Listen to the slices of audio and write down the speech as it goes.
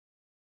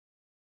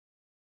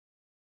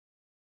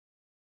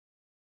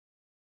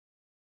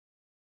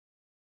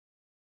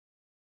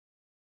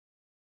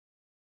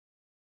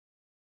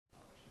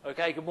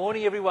Okay, good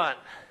morning everyone.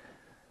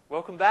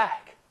 Welcome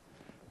back.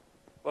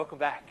 Welcome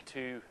back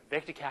to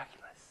Vector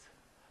Calculus.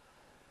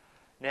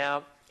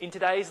 Now, in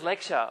today's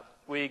lecture,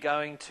 we're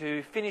going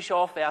to finish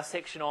off our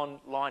section on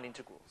line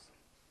integrals.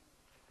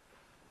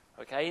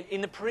 Okay,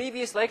 in the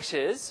previous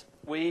lectures,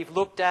 we've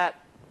looked at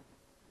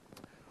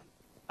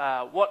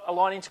what a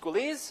line integral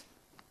is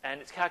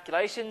and its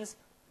calculations,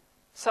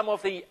 some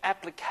of the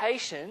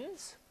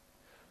applications.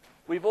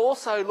 We've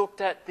also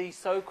looked at the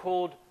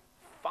so-called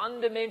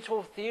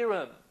fundamental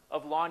theorem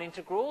of line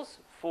integrals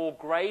for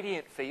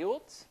gradient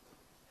fields.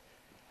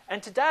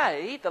 And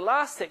today, the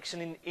last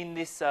section in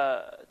this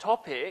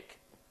topic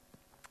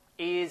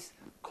is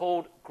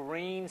called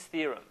Green's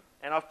theorem.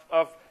 And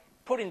I've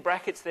put in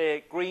brackets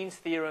there Green's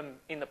theorem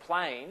in the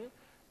plane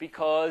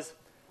because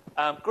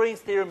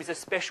Green's theorem is a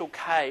special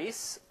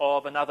case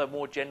of another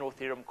more general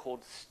theorem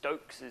called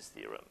Stokes's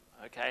theorem.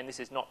 Okay, and this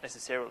is not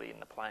necessarily in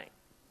the plane.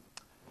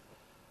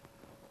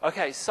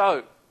 Okay,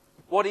 so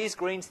what is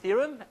Green's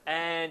theorem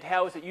and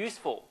how is it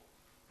useful?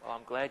 Well,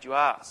 I'm glad you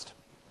asked.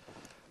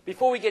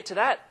 Before we get to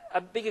that,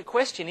 a bigger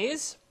question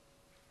is,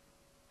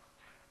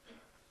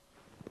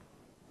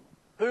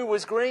 who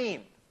was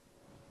Green?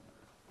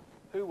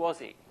 Who was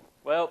he?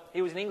 Well,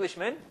 he was an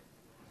Englishman.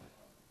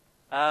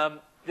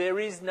 There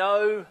is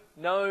no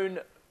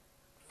known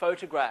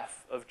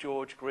photograph of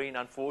George Green,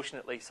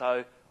 unfortunately,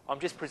 so I'm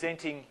just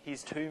presenting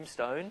his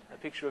tombstone, a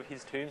picture of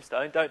his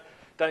tombstone.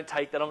 Don't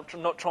take that. I'm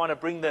not trying to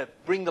bring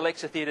the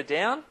lecture theatre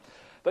down.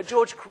 But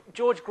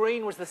George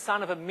Green was the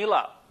son of a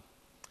miller.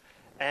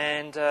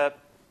 And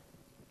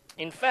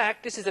in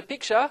fact, this is a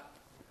picture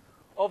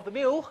of the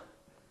mill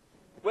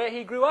where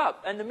he grew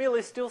up. And the mill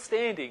is still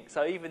standing.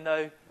 So even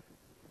though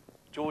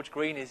George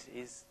Green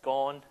is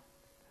gone,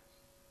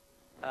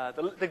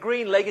 the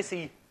Green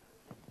legacy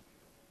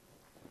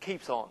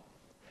keeps on.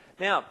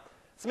 Now,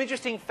 some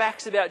interesting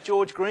facts about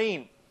George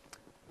Green.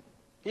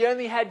 He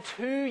only had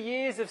 2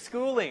 years of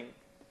schooling,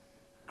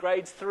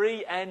 grades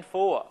 3 and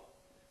 4.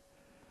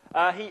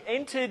 He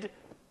entered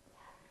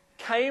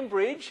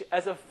Cambridge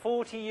as a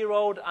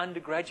 40-year-old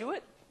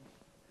undergraduate,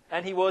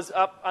 and he was,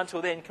 up until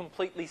then,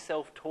 completely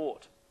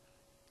self-taught.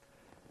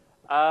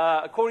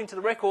 According to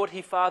the record,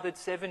 he fathered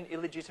 7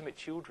 illegitimate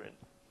children.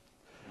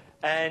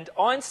 And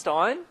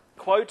Einstein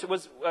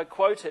was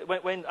quoted,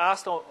 when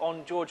asked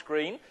on George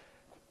Green,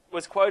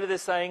 was quoted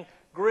as saying,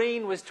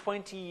 Green was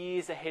 20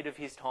 years ahead of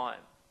his time.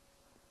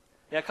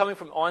 Now, coming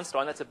from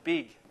Einstein, that's a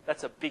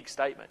big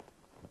statement.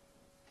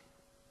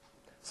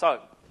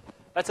 So,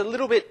 that's a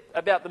little bit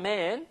about the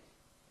man,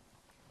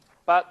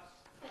 but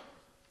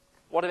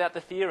what about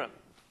the theorem?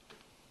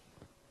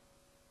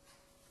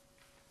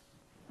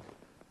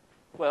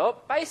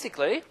 Well,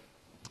 basically,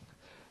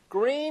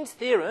 Green's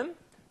theorem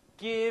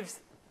gives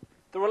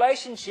the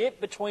relationship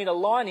between a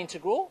line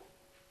integral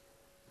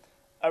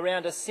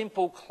around a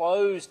simple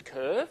closed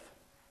curve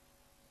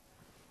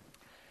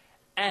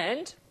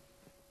and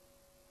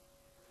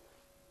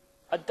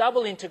a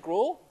double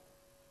integral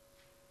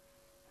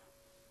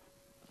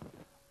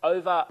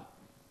over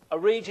a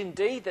region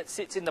D that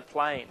sits in the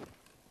plane.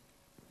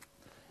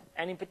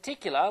 And in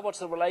particular, what's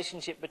the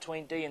relationship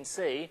between D and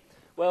C?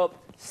 Well,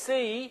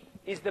 C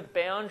is the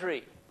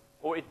boundary,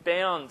 or it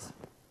bounds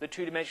the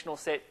two-dimensional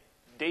set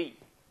D.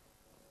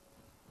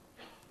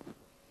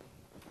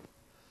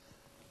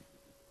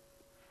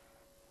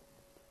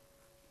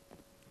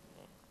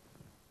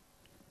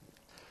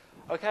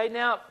 Okay,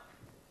 now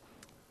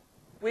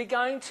we're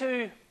going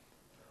to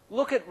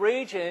look at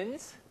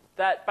regions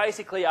that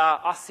basically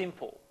are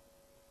simple.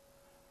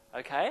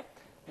 Okay,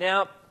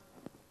 now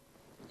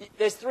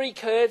there's 3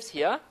 curves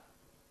here.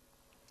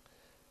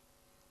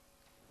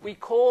 We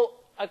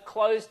call a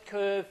closed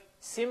curve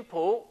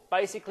simple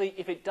basically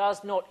if it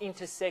does not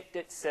intersect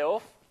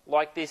itself,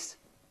 like this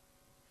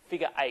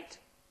figure 8.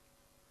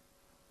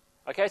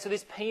 Okay, so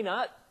this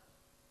peanut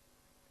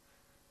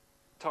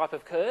type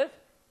of curve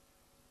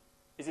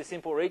is a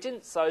simple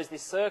region, so is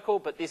this circle,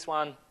 but this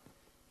one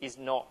is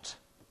not.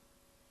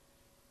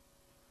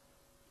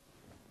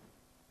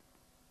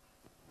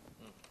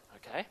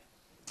 Okay.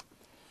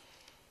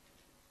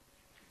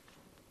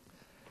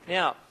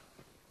 Now,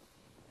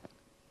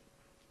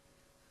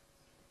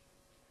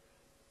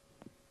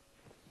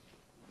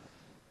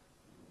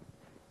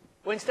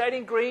 when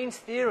stating Green's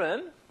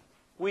theorem,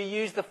 we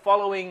use the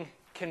following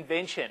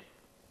convention.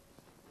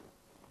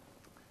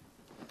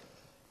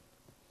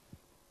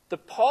 The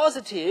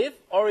positive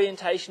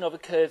orientation of a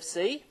curve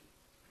C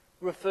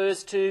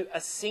refers to a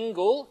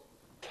single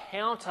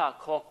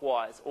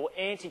counterclockwise or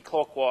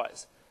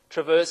anti-clockwise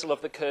traversal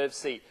of the curve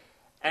C.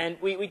 And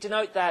we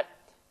denote that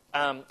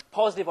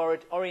positive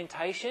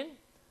orientation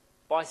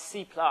by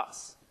C+.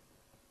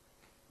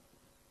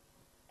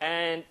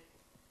 And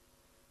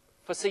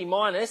for C-,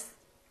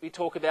 we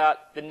talk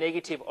about the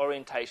negative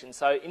orientation.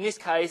 So in this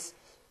case,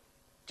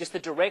 just the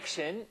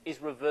direction is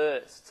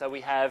reversed. So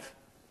we have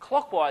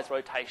clockwise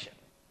rotation.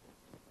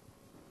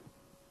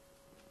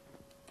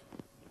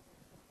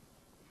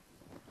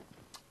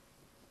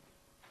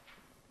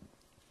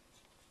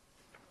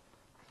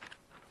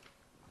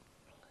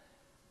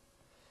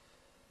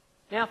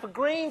 Now, for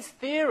Green's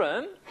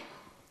theorem,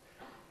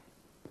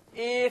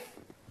 if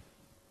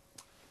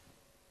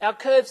our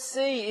curve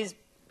C is,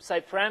 say,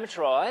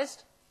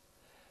 parameterized,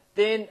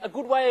 then a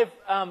good way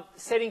of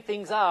setting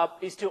things up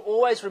is to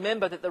always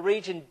remember that the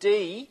region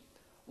D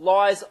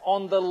lies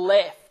on the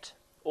left,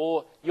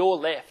 or your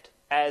left,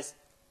 as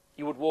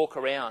you would walk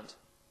around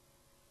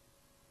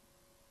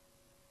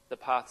the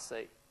path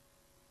C.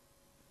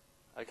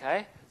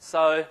 Okay?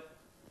 So,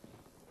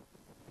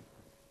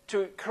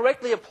 to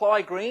correctly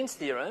apply Green's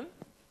theorem,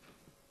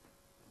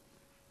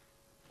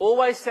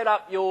 always set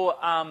up your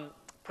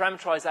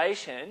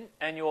parameterization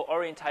and your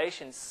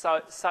orientation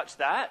such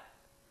that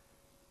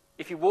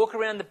if you walk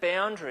around the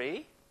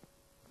boundary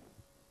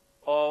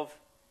of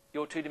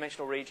your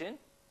two-dimensional region,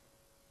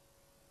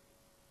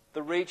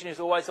 the region is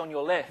always on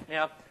your left.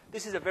 Now,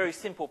 this is a very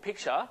simple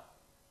picture,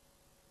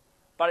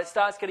 but it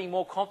starts getting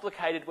more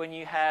complicated when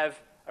you have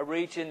a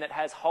region that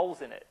has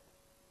holes in it.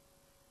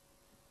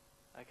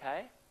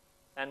 Okay?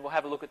 And we'll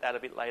have a look at that a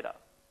bit later.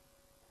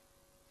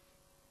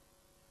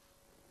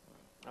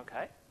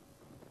 Okay?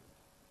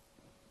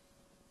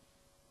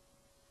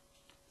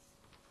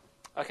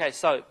 Okay,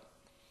 so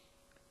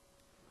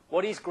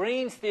what is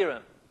Green's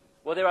theorem?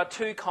 Well, there are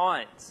two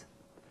kinds.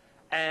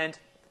 And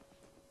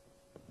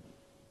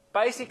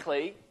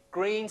basically,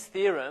 Green's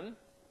theorem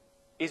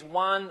is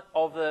one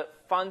of the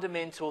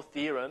fundamental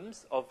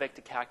theorems of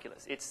vector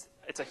calculus. It's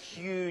a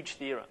huge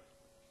theorem.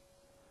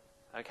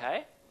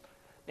 Okay?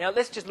 Now,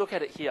 let's just look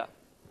at it here.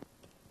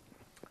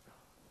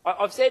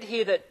 I've said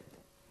here that,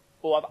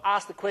 or I've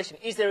asked the question,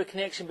 is there a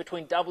connection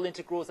between double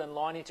integrals and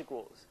line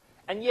integrals?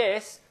 And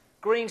yes,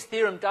 Green's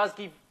theorem does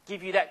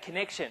give you that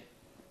connection.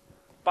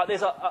 But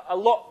there's a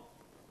lot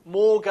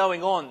more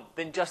going on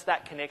than just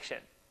that connection,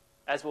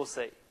 as we'll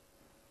see.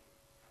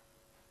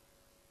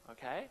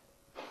 Okay?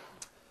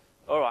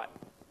 All right.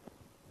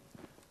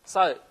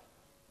 So,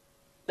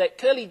 let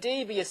curly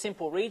D be a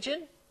simple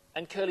region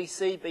and curly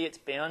C be its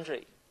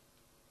boundary.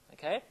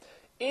 Okay?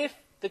 If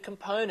the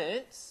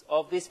components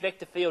of this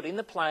vector field in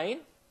the plane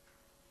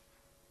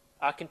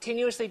are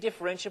continuously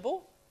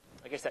differentiable,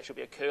 I guess that should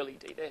be a curly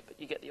D there, but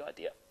you get the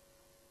idea.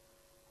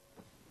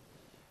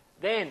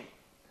 Then,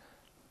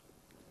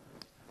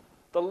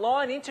 the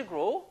line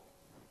integral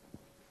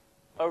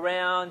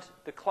around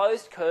the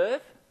closed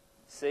curve,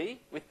 C,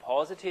 with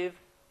positive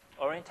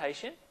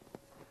orientation,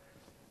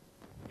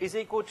 is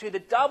equal to the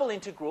double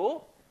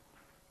integral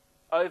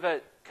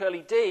over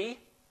curly D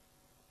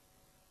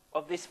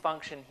of this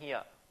function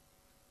here.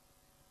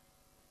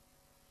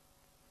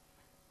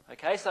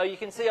 Okay, so you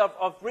can see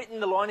I've written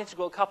the line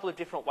integral a couple of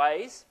different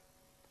ways.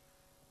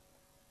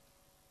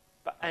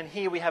 And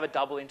here we have a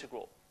double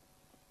integral.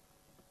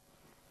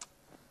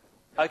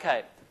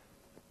 Okay,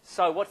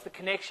 so what's the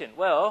connection?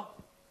 Well,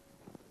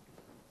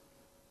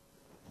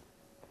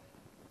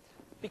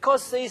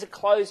 because C is a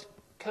closed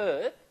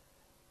curve,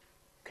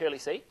 curly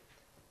C,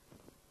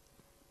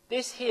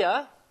 this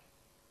here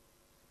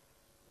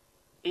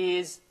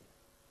is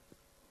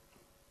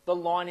the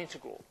line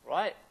integral,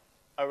 right,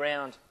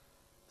 around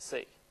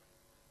C.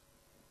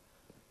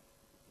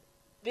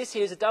 This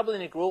here is a double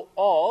integral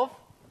of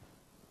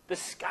the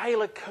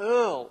scalar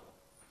curl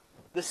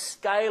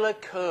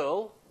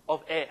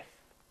of F.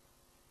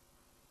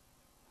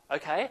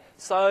 Okay,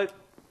 so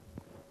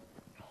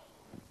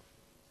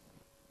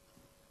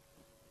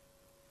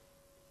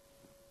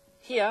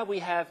here we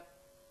have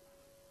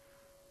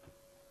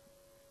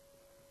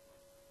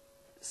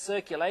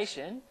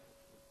circulation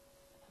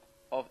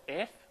of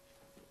F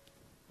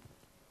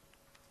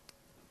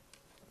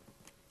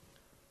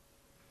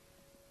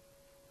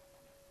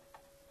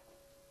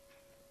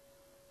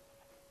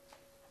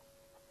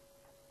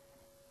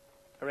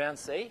around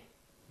C.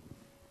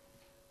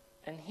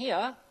 And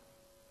here,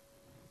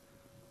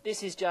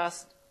 this is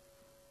just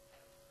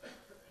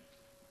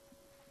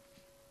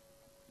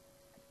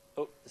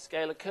the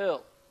scalar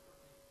curl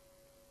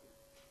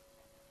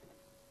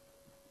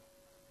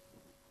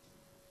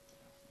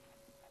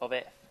of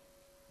F.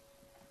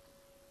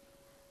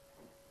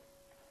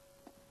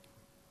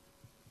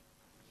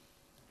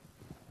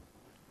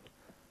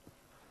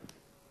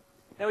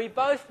 Now, we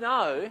both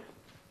know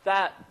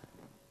that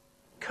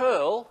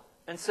curl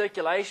and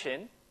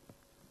circulation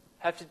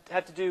have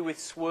to do with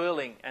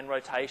swirling and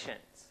rotations.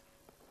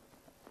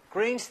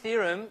 Green's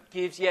theorem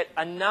gives yet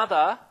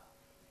another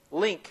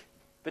link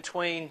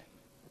between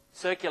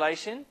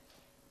circulation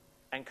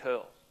and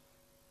curl.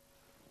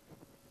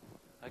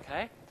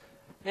 Okay?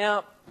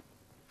 Now,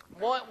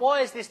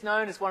 why is this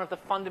known as one of the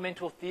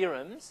fundamental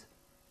theorems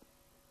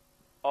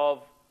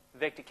of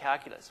vector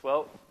calculus?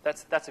 Well,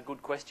 that's a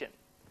good question.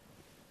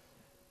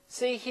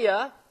 See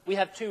here, we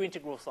have two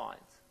integral signs.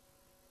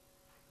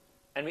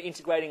 And we're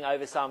integrating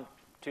over some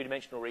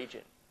two-dimensional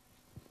region.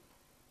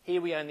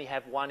 Here we only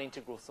have one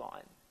integral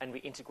sign, and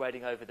we're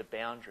integrating over the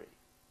boundary.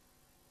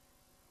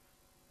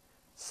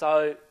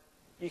 So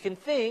you can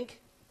think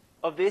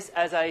of this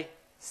as a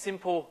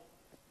simple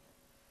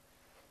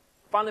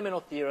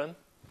fundamental theorem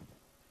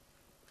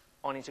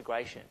on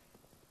integration.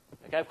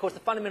 Okay, of course,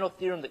 the fundamental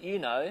theorem that you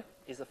know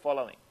is the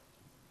following.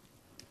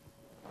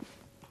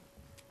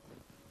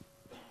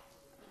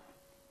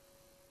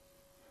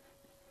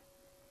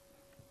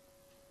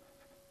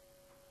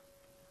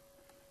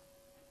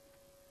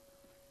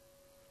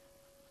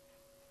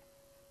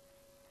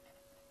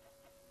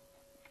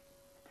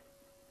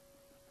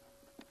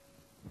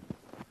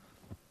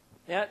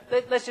 Now,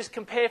 let's just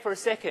compare for a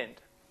second.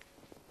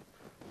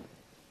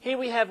 Here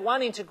we have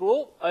one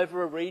integral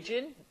over a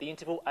region, the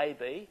interval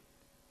AB.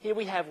 Here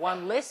we have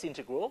one less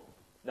integral,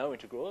 no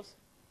integrals.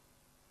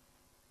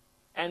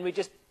 And we're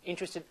just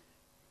interested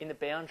in the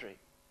boundary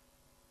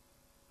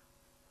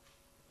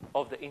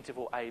of the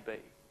interval AB.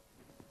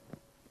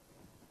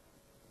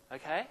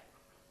 Okay?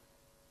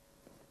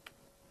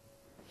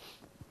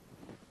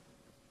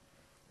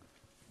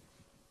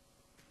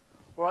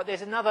 All right,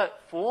 there's another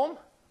form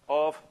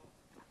of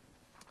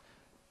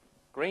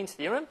Green's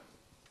theorem.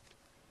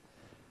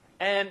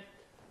 And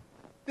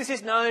this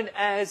is known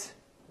as,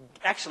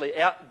 actually,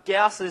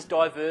 Gauss's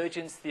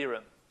divergence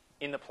theorem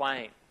in the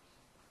plane.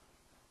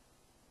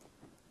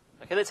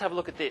 Okay, let's have a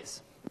look at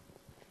this.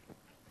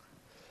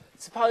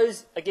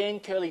 Suppose, again,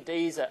 curly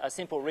D is a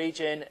simple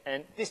region,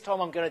 and this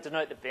time I'm going to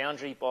denote the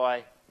boundary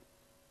by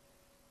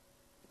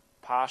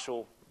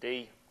partial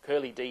D,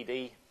 curly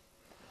DD.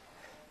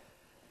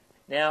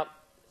 Now,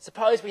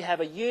 suppose we have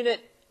a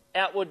unit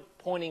outward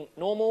pointing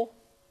normal,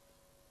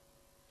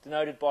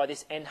 denoted by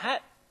this n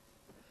hat.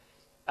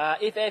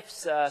 If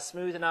f's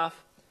smooth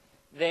enough,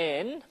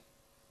 then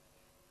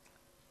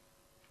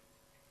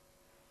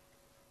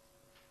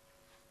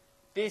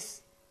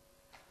this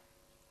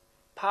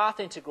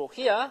path integral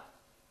here,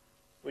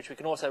 which we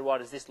can also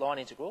write as this line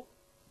integral,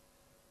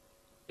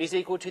 is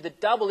equal to the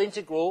double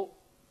integral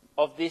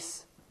of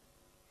this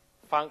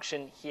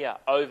function here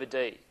over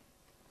D.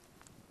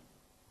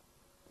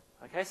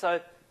 Okay, so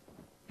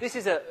this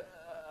is a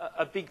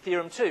big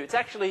theorem too. It's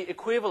actually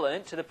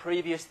equivalent to the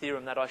previous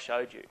theorem that I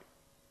showed you.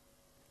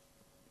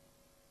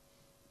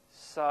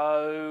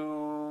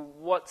 So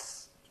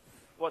what's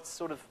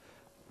sort of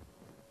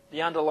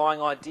the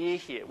underlying idea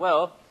here?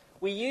 Well,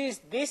 we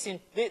used these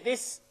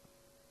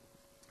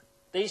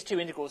two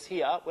integrals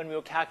here when we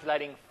were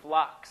calculating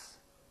flux.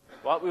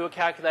 Right? We were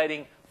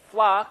calculating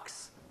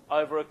flux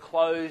over a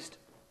closed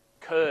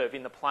curve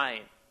in the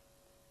plane.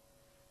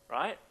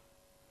 Right?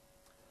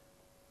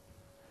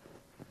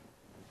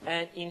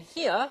 And in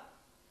here,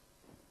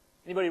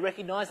 anybody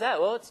recognise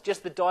that? Well, it's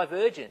just the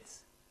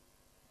divergence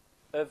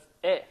of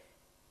f.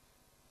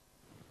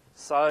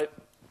 So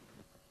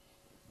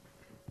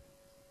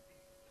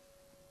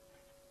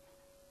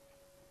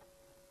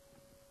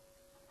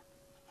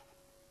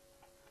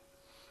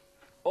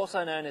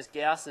also known as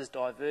Gauss's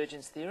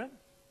divergence theorem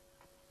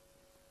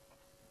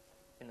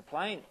in the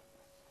plane.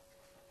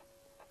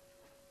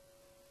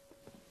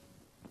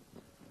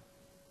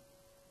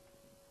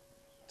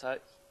 So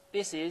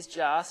this is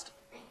just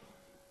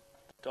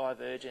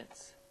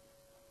divergence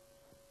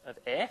of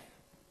f,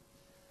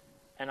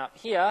 and up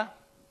here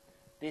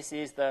this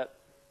is the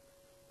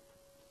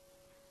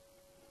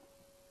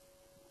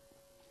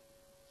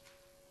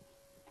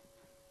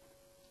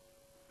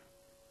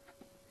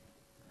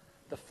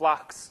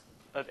flux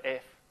of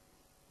f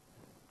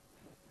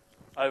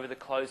over the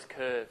closed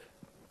curve,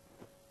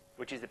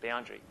 which is the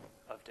boundary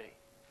of D.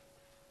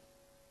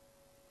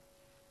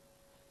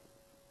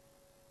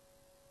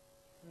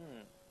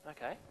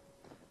 Okay.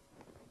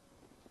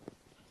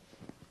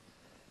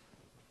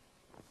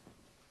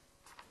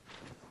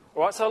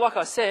 All right, so like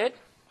I said,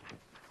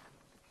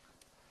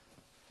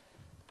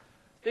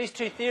 these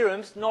two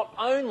theorems not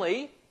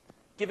only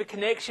give a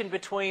connection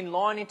between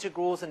line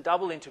integrals and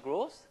double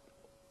integrals,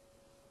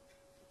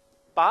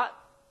 but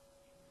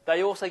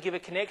they also give a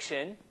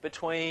connection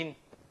between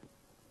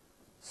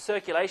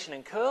circulation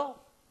and curl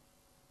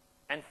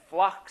and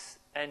flux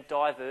and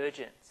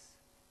divergence.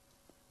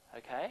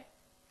 Okay?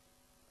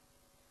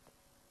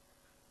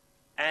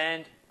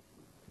 And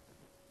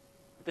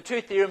the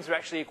two theorems are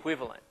actually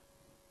equivalent.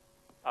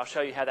 I'll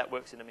show you how that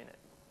works in a minute.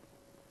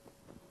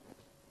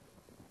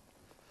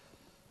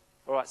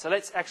 All right, so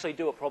let's actually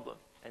do a problem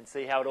and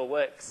see how it all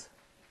works.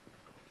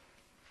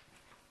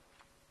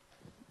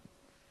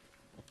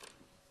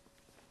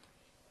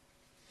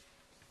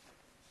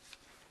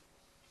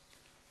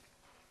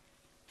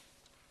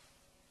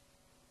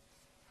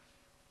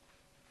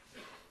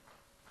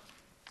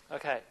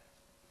 Okay.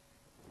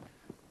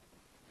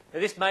 Now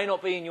this may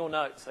not be in your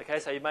notes, okay,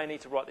 so you may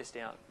need to write this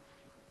down.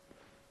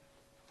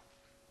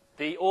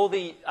 All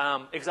the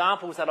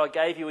examples that I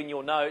gave you in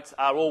your notes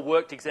are all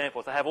worked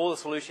examples. I have all the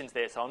solutions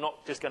there, so I'm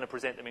not just going to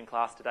present them in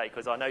class today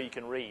because I know you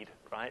can read,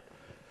 right?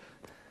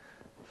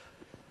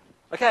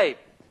 Okay,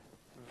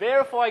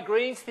 verify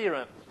Green's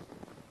theorem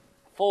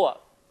for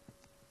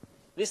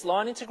this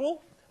line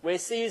integral, where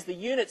C is the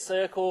unit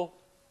circle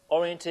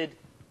oriented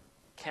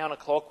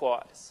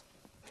counterclockwise.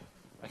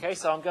 Okay,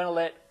 so I'm going to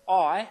let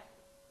I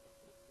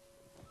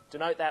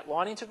denote that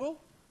line integral.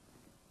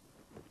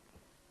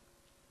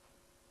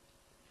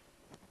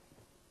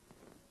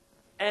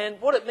 And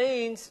what it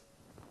means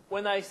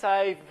when they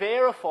say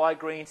verify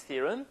Green's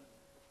theorem,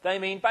 they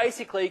mean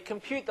basically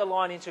compute the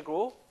line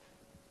integral,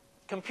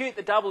 compute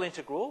the double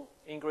integral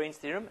in Green's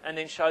theorem, and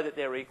then show that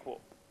they're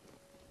equal.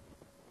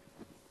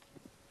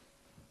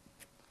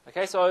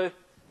 Okay, so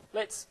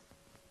let's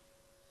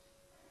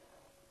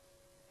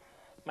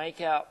make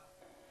our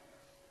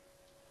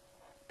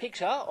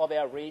picture of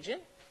our region.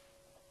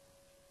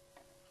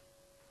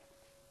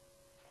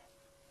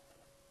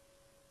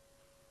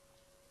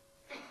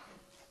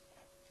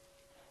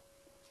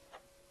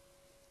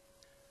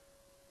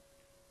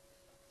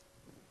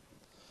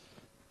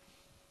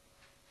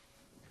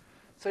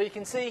 So you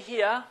can see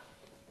here,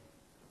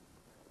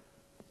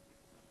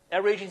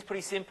 our region is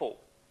pretty simple.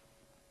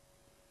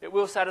 It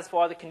will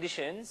satisfy the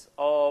conditions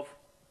of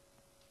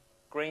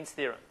Green's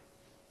theorem.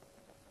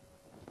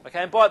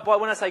 Okay, and by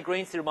when I say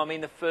Green's theorem, I mean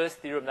the first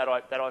theorem that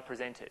I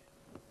presented.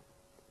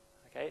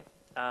 Okay,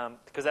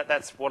 because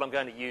that's what I'm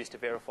going to use to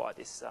verify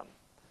this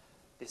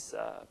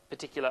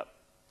particular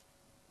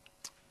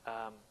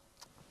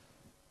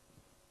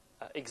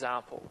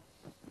example.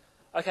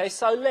 Okay,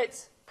 so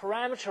let's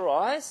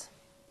parameterize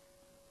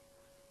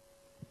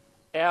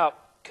our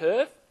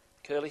curve,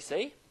 curly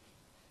C.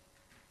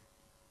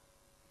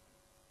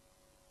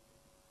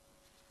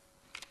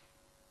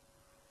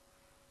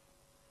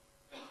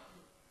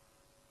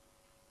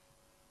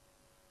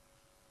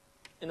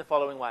 In the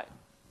following way.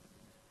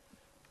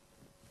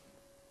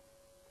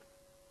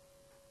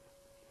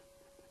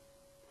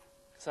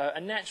 So a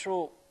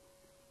natural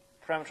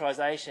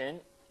parameterization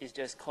is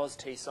just cos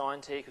t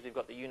sine t because we've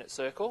got the unit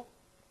circle.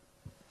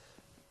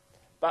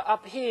 But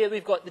up here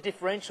we've got the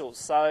differentials.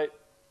 So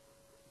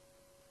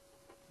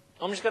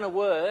I'm just going to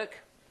work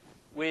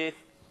with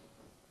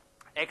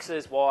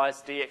x's,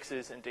 y's,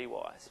 dx's and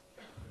dy's.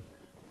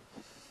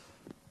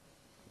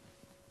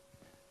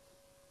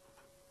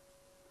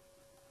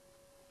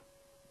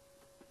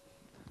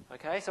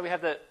 Okay, so we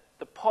have the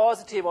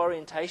positive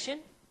orientation.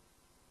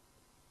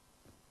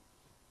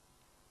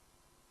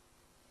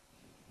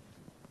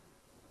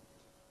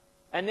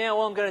 And now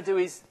all I'm going to do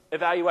is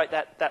evaluate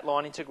that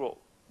line integral.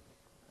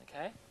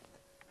 Okay.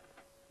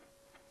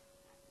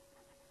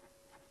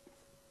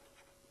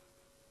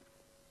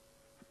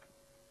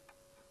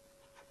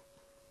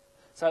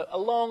 So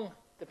along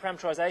the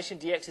parameterization,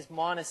 dx is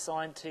minus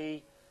sine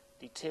t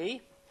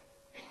dt,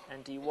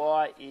 and dy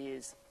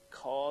is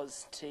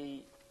cos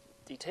t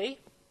dt.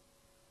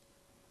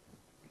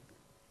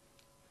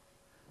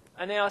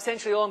 And now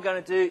essentially all I'm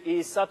going to do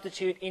is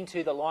substitute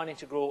into the line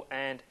integral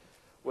and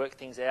work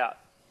things out.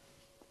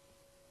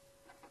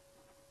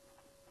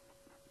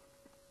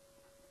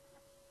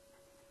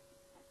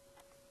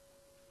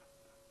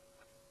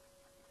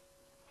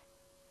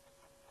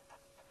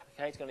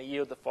 Okay, it's going to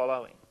yield the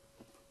following.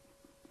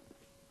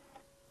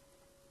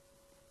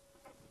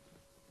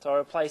 So I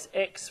replace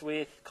x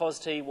with cos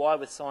t, y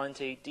with sine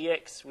t,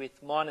 dx with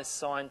minus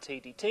sine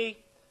t dt,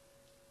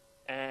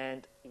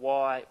 and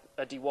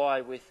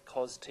dy with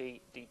cos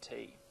t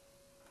dt.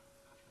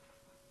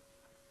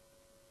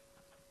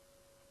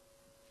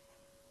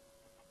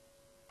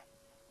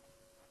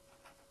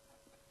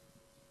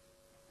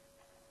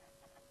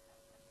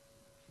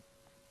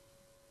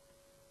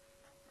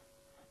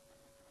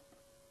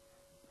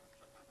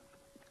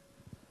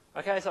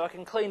 Okay, so I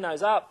can clean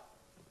those up,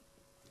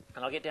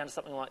 and I'll get down to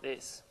something like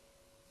this.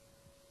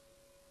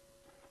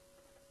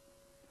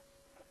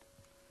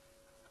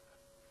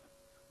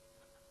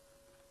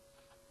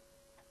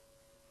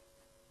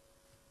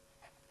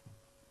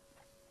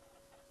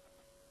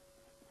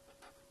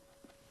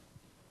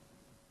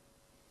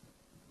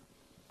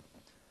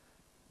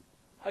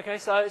 Okay,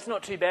 so it's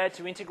not too bad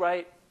to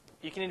integrate.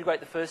 You can integrate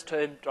the first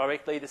term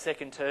directly. The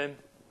second term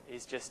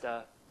is just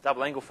a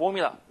double angle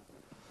formula.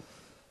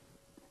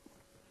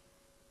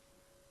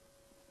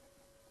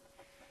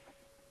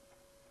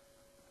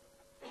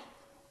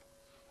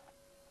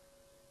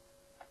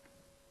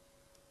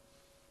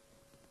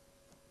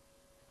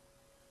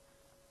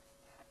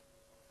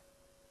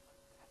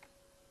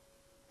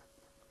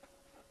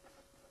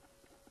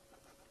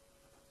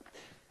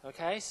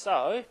 Okay,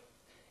 so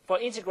if I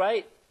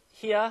integrate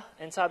here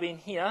and sub in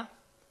here,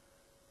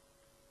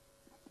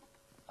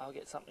 I'll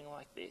get something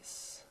like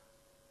this.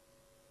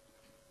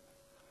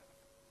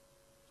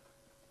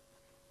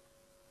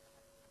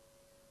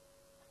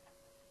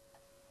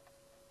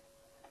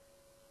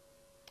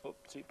 Oop,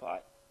 2 pi.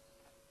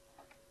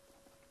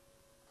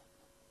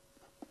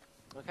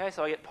 Okay,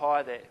 so I get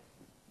pi there.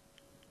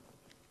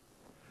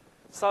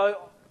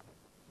 So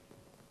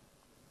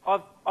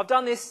I've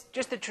done this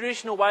just the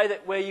traditional way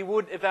where you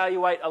would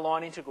evaluate a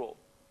line integral.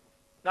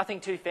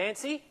 Nothing too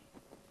fancy.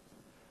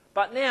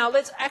 But now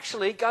let's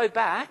actually go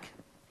back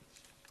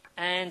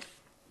and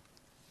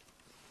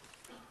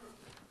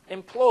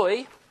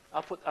employ,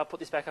 I'll put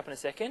this back up in a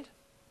second,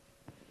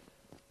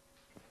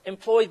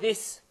 employ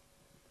this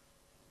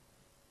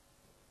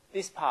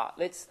part.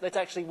 Let's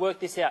actually work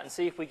this out and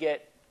see if we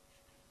get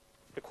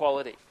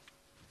equality.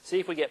 See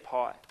if we get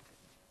pi.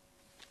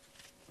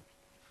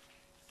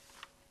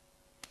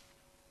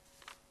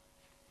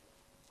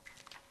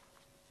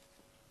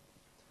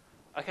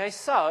 Okay,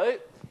 so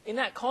in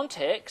that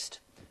context,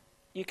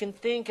 you can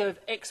think of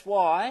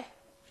xy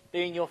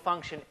being your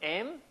function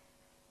m.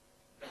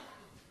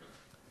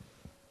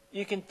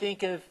 You can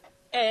think of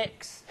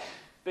x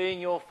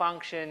being your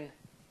function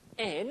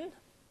n.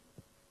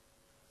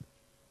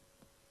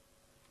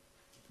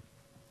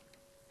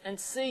 And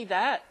see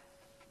that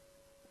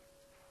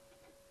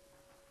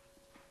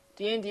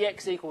dn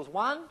dx equals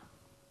 1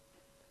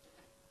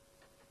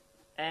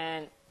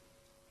 and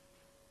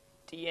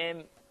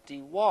dm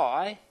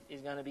dy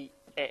is going to be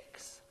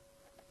x.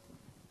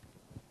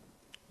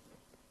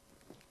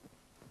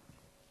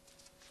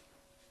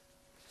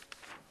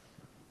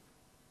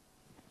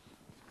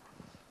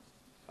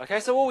 Okay,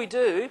 so all we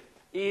do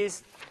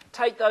is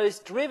take those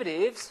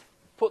derivatives,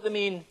 put them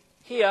in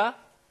here,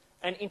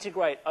 and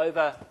integrate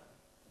over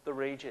the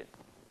region.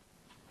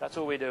 That's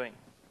all we're doing.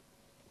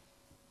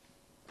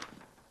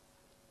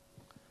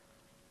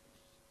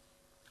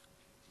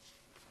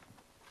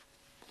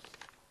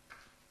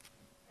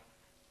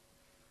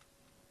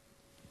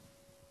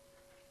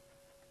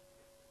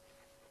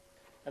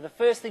 Now the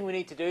first thing we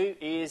need to do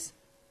is,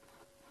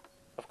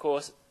 of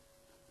course,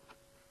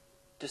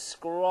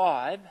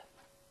 describe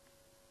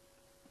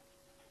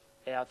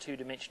our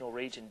two-dimensional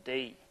region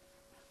D.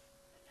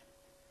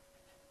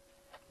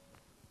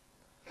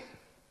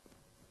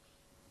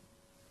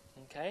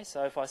 Okay,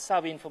 so if I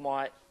sub in for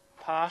my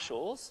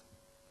partials,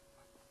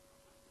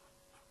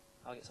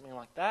 I'll get something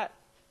like that.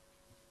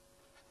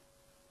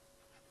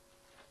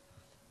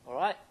 All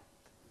right.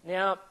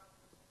 Now,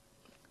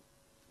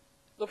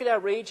 look at our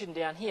region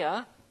down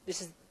here.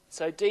 This is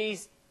so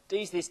D's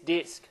this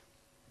disk.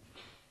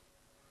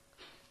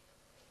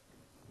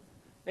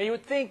 Now you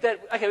would think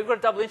that, okay, we've got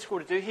a double integral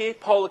to do here.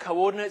 Polar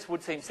coordinates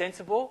would seem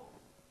sensible.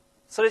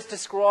 So let's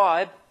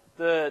describe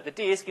the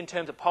disk in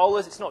terms of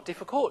polars. It's not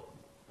difficult.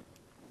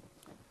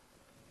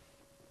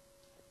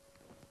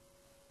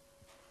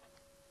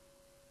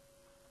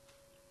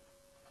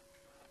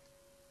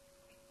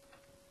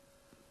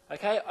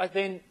 Okay, I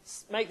then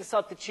make the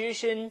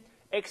substitution.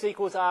 X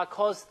equals r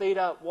cos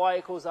theta, y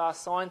equals r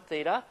sine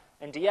theta,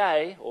 and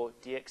dA, or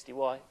dx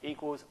dy,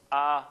 equals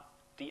r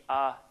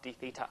dr d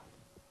theta.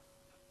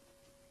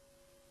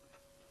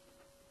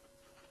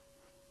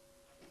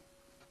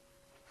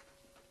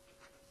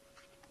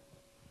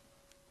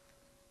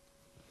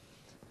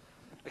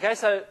 Okay,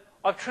 so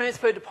I've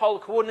transferred to polar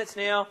coordinates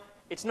now.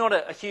 It's not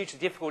a hugely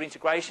difficult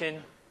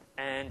integration,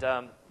 and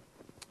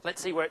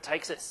let's see where it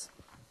takes us.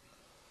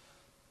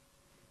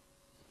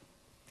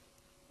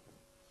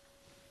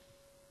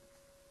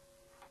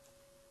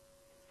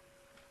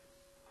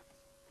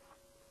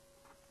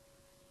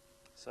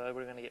 So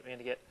we're going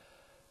to get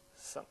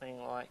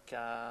something like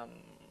r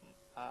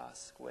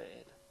squared.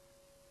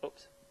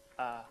 Oops,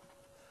 r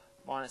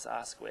minus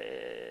r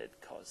squared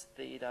cos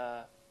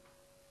theta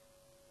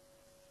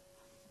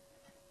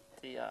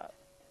dr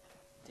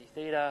d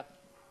theta.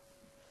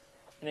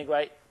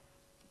 Integrate,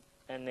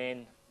 and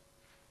then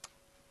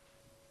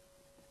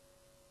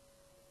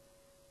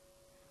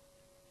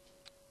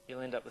you'll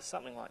end up with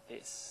something like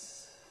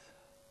this.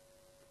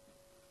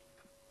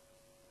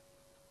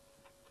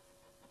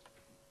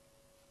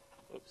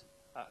 Oops,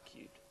 r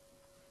cubed.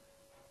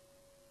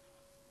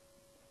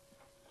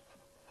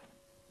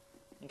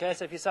 Okay,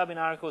 so if you sub in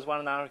r equals 1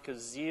 and r equals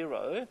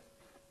 0,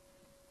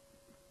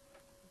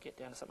 get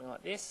down to something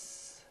like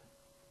this.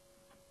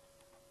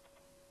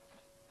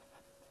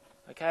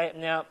 Okay,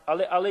 now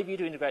I'll leave you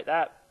to integrate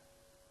that.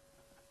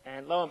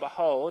 And lo and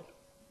behold,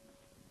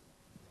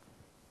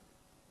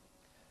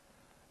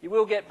 you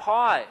will get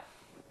pi.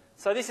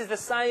 So this is the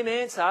same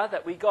answer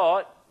that we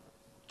got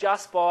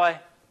just by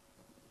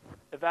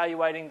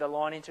evaluating the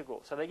line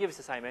integral. So they give us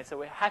the same answer.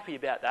 We're happy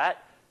about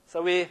that.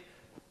 So we're,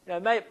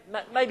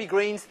 maybe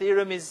Green's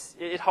theorem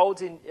it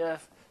holds in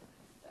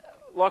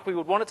like we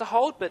would want it to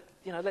hold, but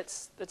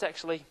let's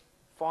actually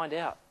find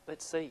out.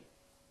 Let's see.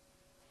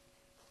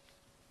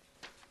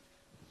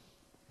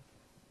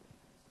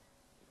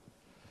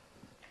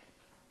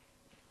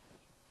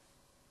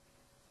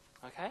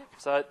 Okay,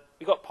 so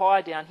we got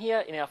pi down here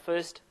in our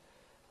first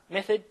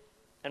method,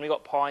 and we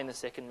got pi in the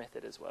second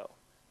method as well.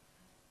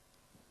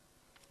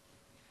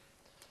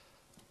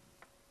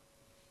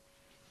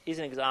 Here's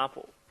an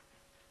example.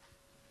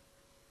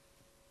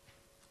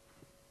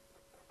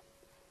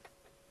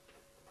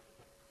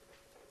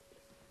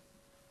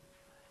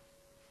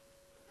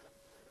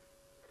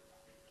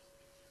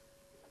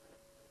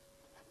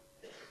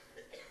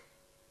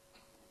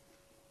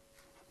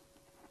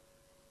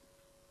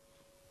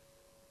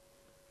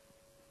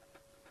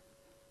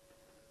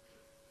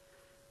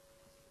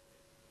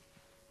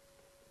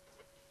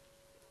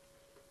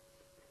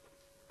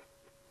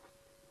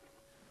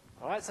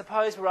 All right,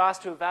 suppose we're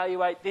asked to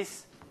evaluate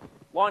this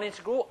line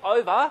integral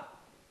over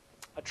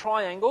a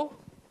triangle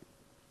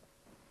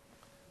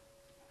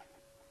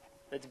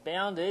that's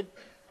bounded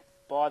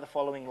by the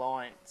following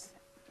lines.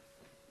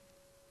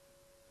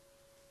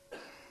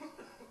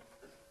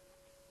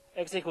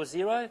 X equals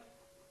 0,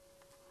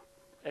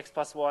 x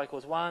plus y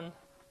equals 1,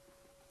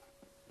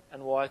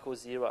 and y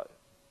equals 0.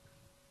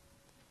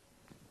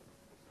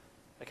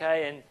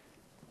 Okay, and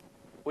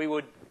we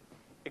would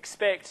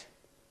expect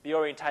the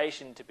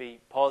orientation to be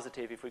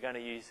positive if we're going to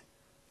use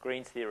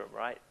Green's theorem,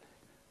 right?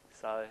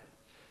 So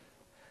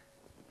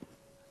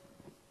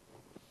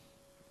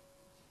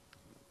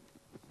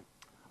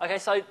okay,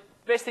 so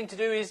best thing to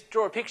do is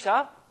draw a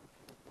picture.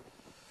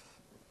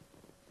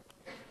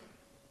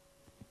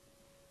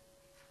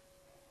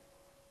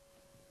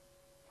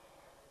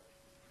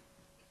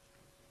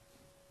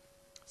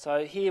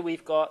 So here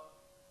we've got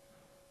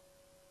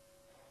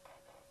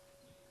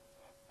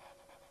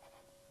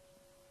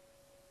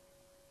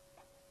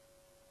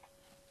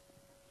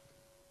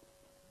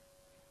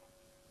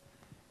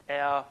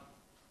our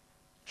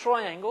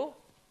triangle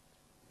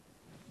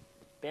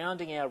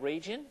bounding our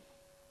region.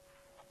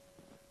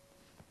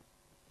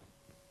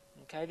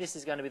 Okay, this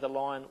is going to be the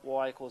line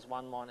y equals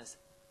 1 minus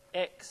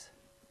x.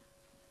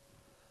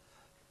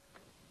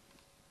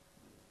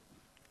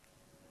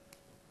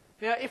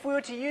 Now, if we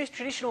were to use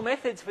traditional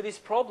methods for this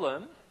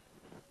problem,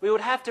 we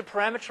would have to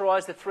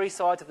parameterize the three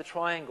sides of the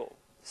triangle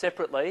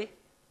separately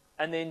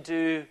and then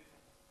do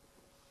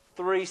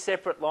 3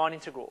 separate line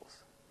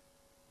integrals.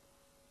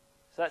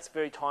 So that's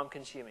very time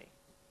consuming.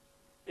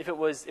 If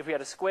we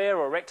had a square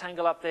or a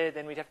rectangle up there,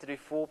 then we'd have to do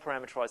 4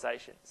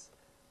 parameterizations.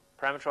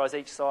 Parameterize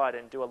each side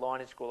and do a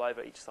line integral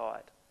over each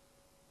side.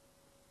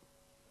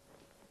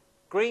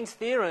 Green's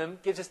theorem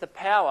gives us the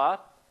power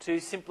to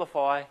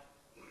simplify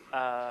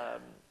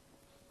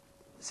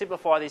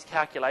these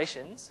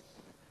calculations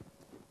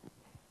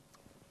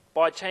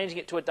by changing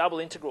it to a double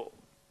integral.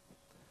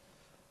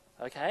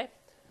 Okay,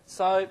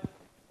 so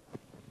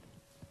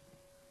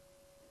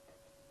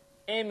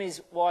m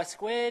is y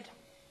squared,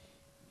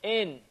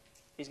 n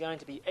is going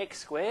to be x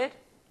squared.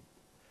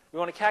 We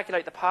want to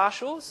calculate the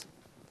partials.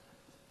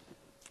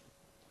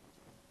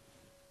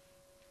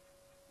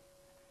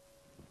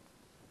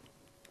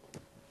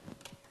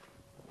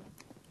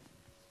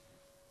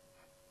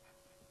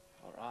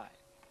 All right.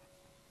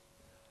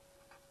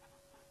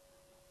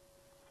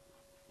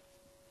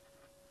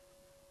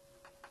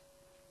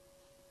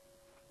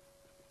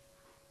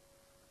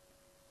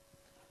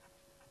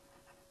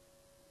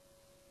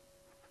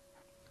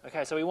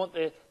 Okay, so we want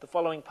the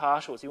following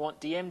partials. You want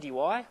dm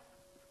dy.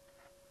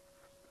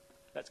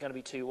 That's going to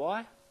be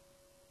 2y.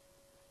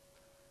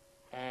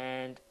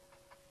 And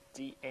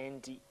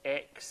dn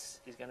dx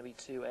is going to be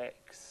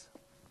 2x.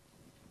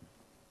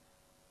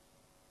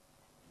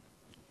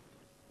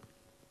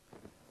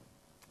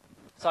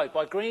 So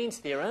by Green's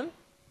theorem,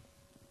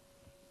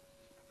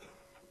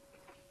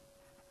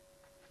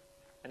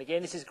 and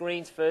again this is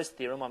Green's first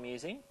theorem I'm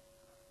using,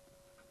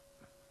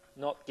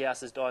 not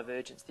Gauss's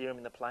divergence theorem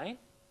in the plane,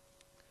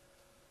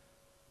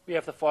 we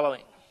have the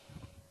following.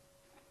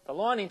 The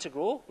line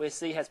integral, where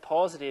C has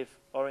positive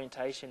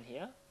orientation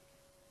here,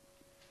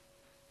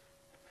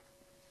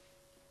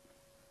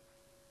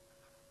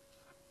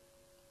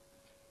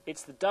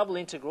 it's the double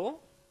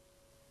integral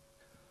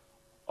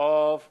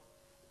of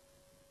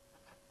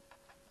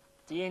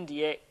dn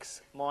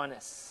dx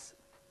minus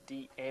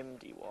dm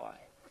dy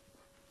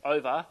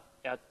over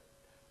our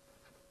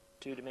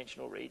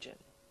two-dimensional region.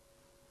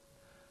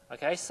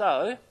 Okay,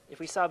 so if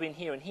we sub in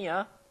here and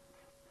here,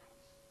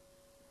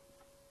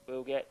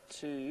 we'll get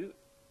 2x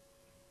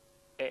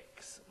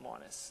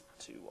minus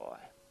 2y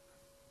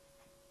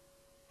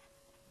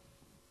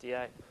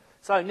dA.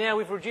 So now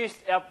we've reduced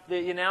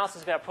the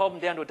analysis of our problem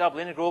down to a double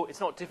integral. It's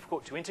not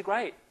difficult to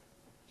integrate.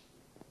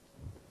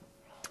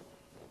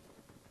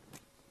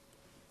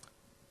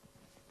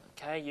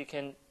 Okay, you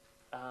can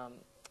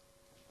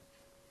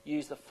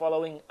use the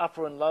following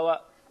upper and lower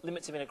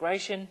limits of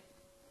integration.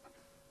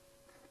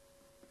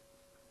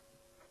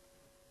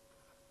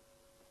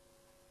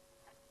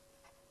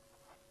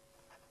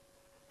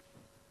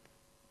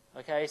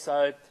 Okay,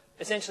 so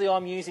essentially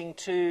I'm using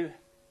 2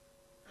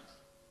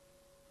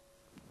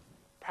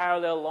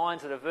 parallel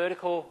lines that are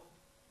vertical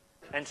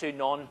and 2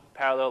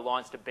 non-parallel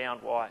lines to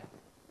bound y.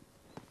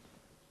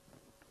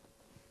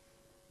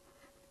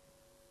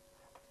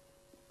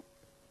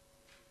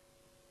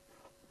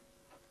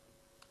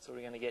 So what are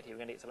we going to get here?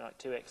 We're going to get something like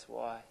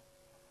 2xy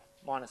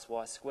minus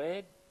y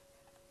squared.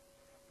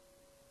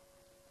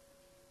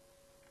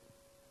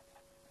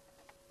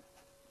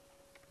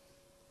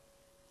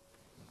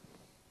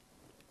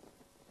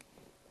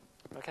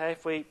 Okay,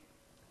 if we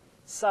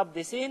sub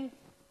this in,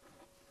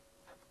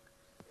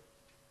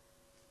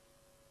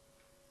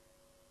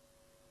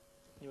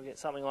 you'll get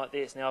something like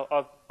this.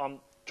 Now, I'm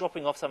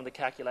dropping off some of the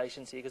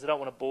calculations here because I don't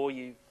want to bore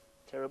you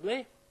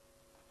terribly.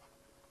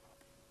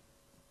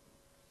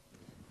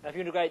 Now, if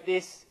you integrate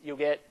this, you'll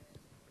get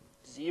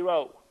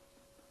 0.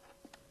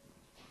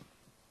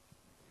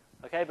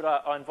 Okay, but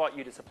I invite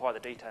you to supply the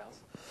details.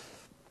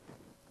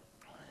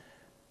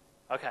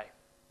 Okay,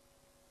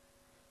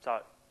 so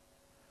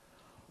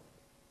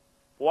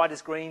why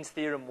does Green's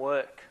theorem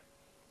work?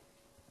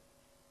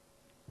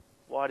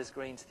 Why does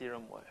Green's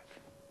theorem work?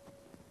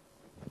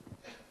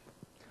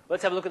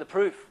 Let's have a look at the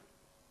proof.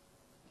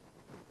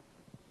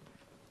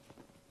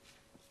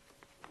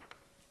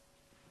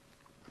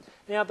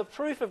 Now, the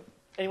proof of...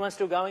 Anyone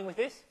still going with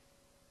this?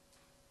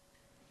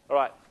 All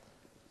right.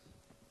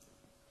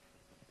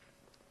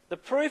 The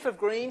proof of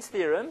Green's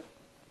theorem,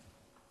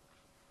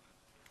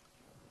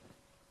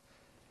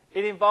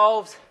 it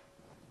involves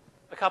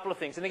a couple of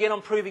things. And again,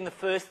 I'm proving the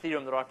first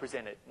theorem that I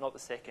presented, not the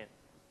second.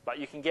 But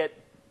you can get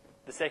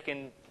the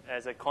second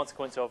as a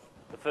consequence of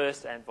the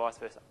first and vice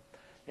versa.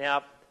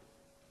 Now,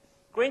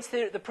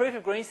 the proof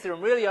of Green's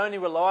theorem really only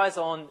relies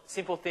on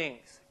simple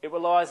things. It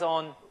relies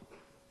on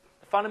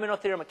the fundamental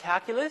theorem of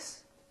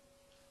calculus,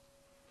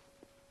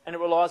 and it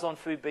relies on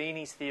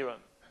Fubini's theorem,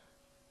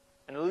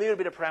 and a little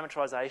bit of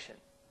parameterization.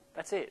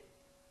 That's it.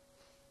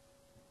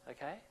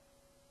 Okay?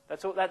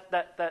 That's all.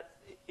 That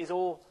is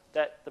all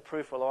that the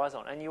proof relies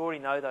on, and you already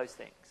know those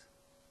things.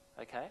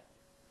 Okay?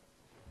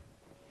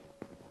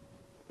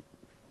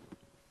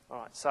 All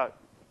right, so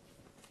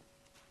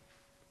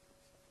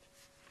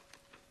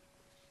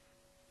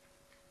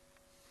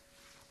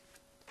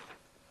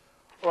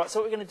what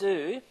we're going to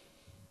do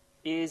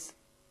is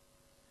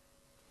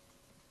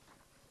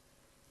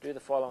do the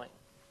following.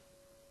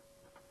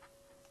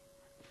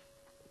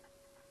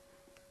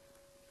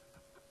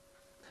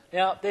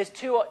 Now, there's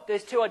two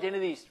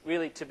identities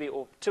really to be,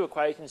 or two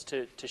equations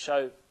to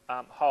show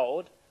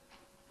hold.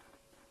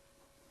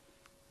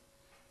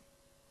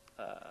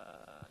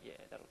 Yeah,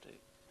 that'll do.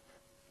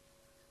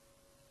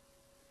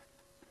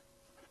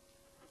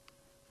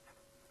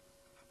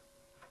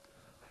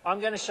 I'm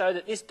going to show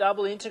that this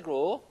double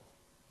integral.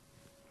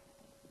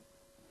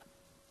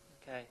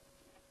 Okay.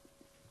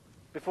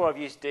 Before I've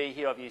used D,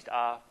 here I've used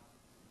R.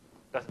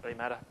 Doesn't really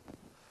matter.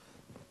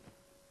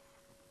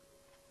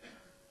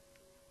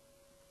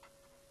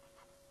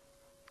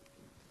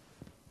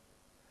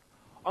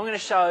 I'm going to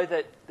show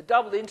that the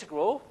double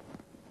integral,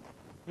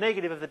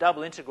 negative of the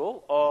double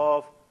integral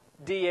of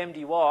dm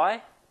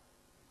dy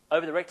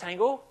over the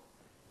rectangle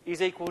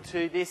is equal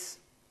to this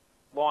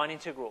line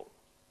integral.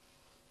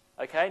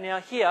 Okay, now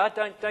here,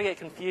 don't get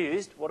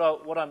confused. What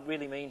I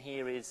really mean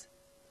here is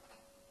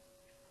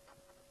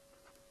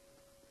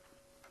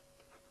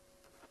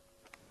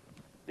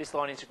this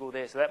line integral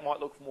there, so that might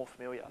look more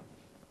familiar.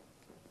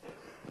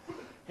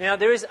 Now,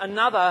 there is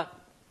another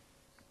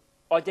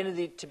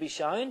identity to be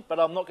shown, but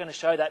I'm not going to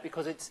show that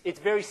because it's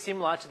very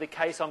similar to the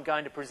case I'm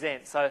going to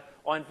present. So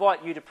I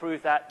invite you to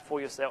prove that for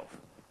yourself.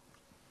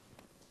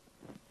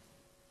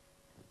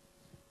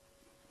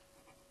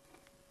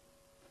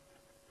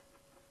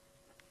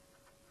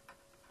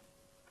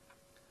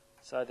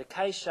 So the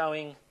case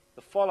showing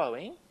the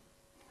following.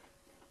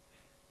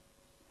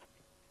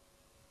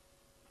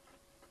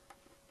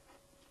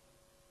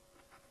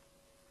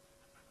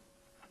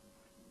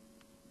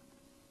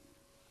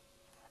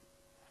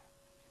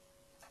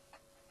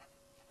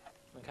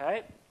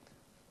 Okay,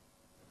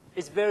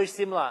 it's very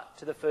similar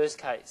to the first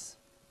case.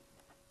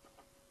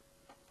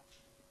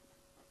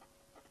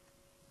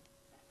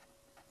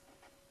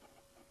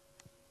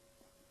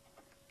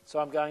 So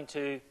I'm going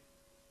to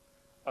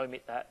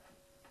omit that.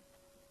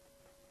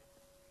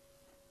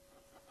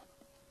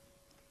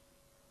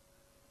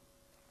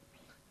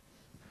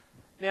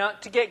 Now,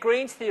 to get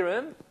Green's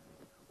theorem,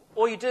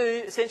 all you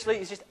do essentially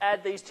is just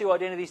add these two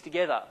identities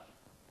together,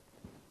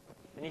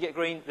 and you get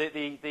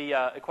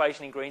the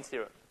equation in Green's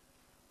theorem.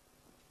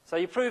 So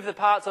you prove the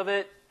parts of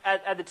it,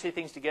 add the two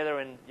things together,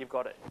 and you've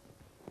got it.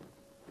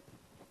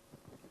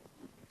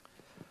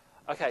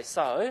 Okay,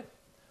 so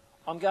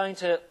I'm going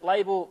to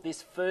label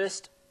this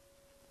first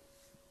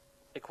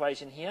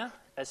equation here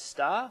as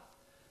star,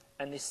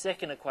 and this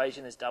second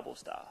equation as double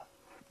star.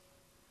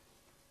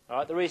 All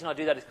right, the reason I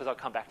do that is because I'll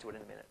come back to it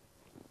in a minute.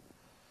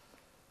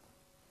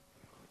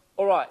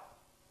 All right,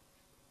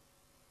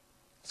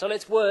 so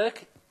let's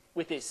work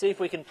with this, see if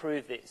we can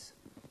prove this.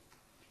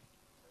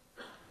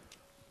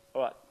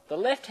 All right, the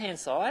left-hand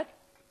side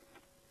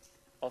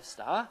of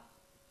star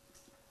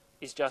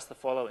is just the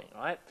following,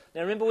 right?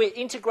 Now remember, we're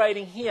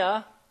integrating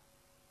here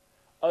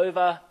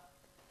over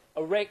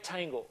a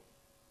rectangle.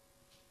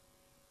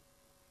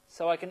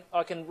 So I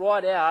can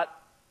write out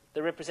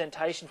the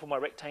representation for my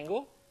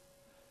rectangle.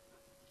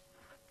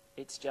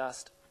 It's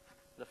just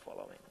the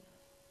following.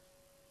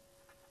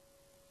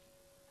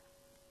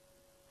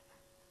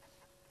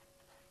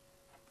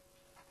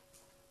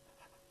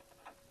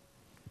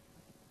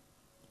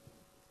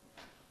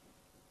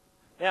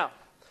 Now,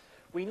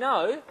 we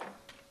know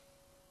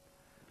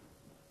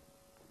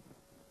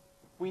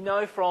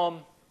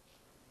from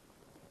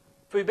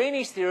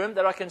Fubini's theorem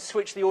that I can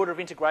switch the order of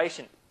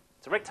integration.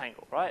 It's a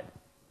rectangle, right?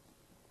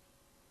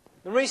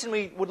 The reason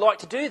we would like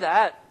to do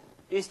that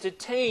is to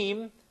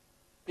team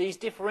these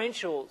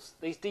differentials,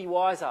 these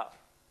dy's up,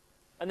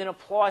 and then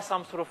apply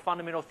some sort of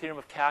fundamental theorem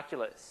of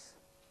calculus.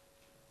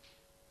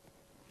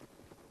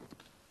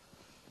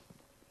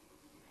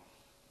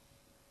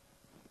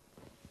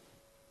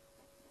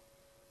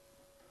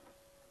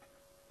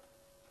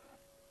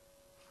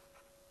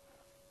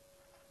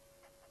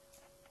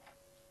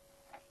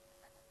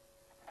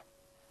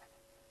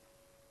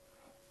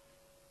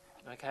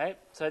 Okay,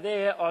 so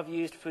there I've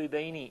used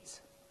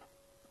Fubini's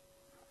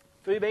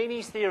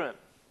theorem.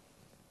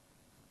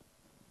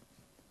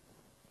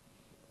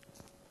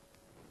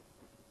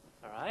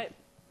 All right.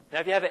 Now,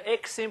 if you have an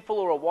x simple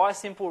or a y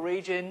simple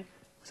region,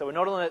 so we're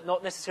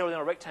not necessarily on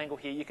a rectangle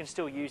here, you can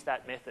still use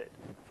that method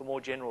for more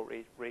general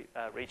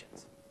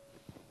regions.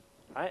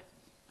 All right.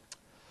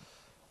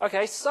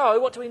 Okay, so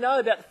what do we know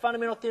about the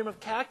fundamental theorem of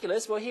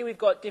calculus? Well, here we've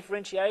got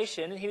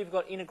differentiation, and here we've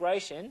got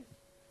integration.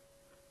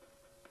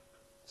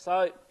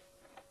 So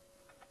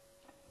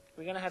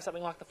we're going to have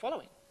something like the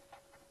following.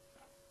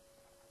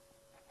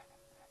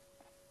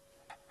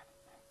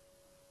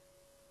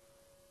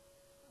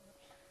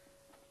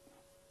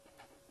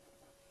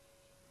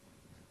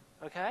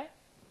 Okay?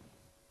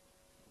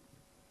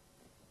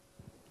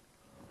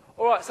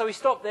 All right, so we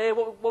stop there.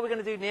 What we're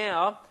going to do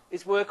now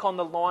is work on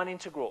the line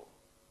integral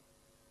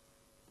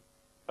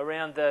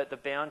around the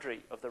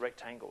boundary of the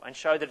rectangle and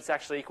show that it's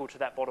actually equal to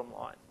that bottom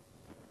line.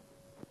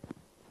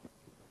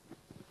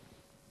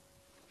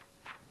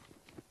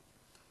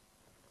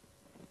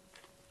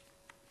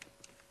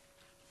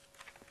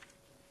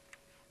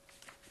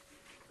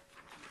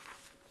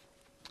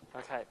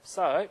 Okay,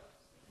 so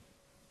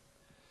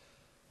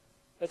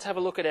let's have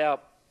a look at our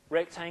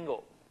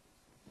rectangle.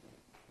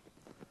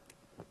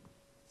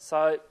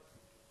 So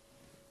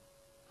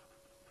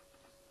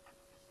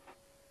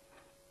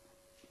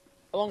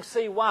along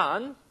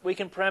C1, we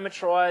can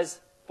parameterize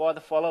by the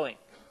following.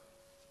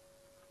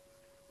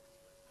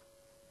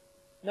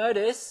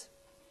 Notice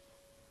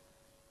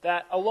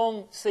that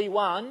along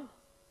C1,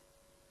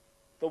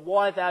 the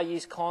y value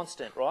is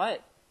constant,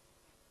 right?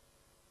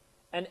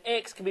 And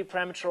x can be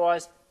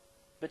parameterized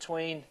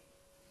between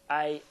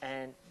A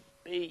and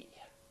B.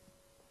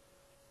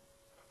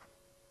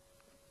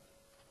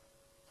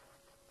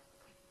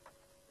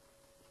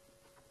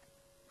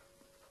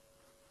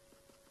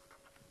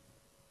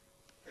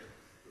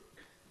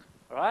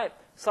 All right,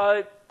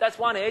 so that's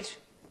one edge.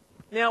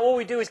 Now all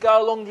we do is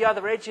go along the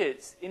other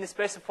edges in the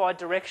specified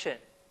direction.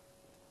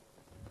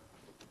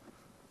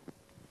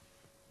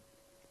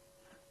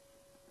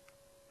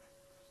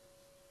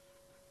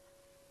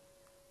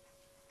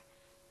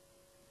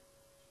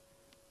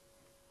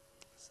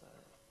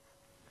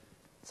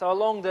 So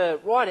along the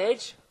right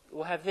edge,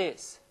 we'll have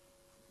this.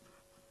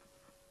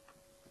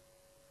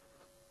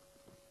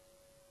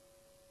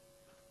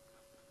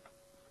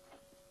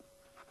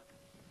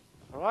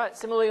 All right,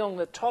 similarly on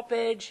the top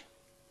edge.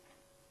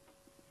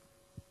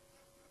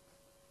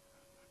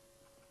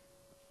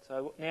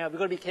 So now we've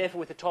got to be careful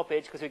with the top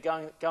edge because we're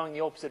going the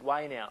opposite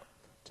way now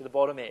to the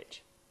bottom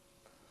edge.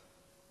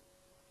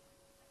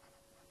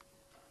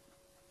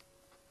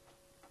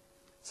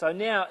 So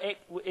now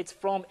it's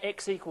from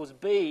x equals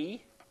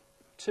b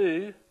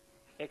to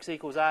x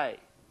equals a.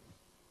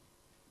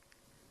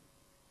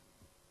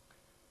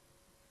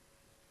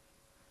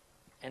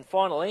 And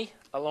finally,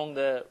 along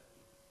the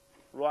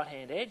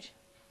right-hand edge,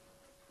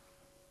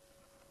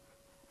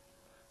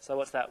 so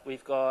what's that?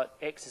 We've got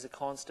x is a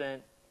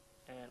constant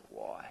and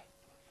y.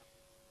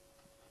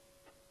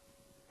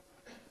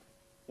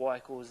 Y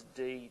equals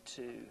d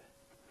to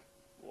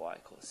y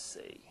equals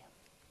c.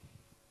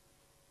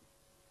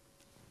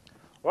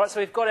 All right, so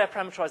we've got our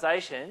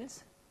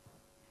parameterizations.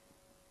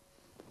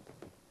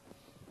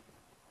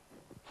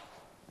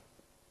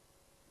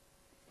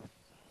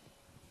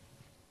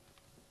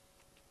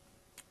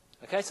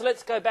 Okay, so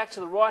let's go back to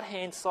the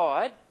right-hand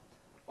side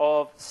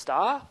of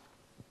star.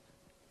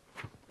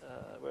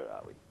 Where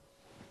are we?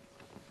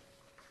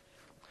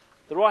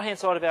 The right-hand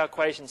side of our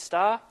equation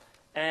star,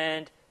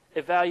 and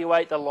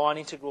evaluate the line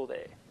integral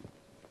there.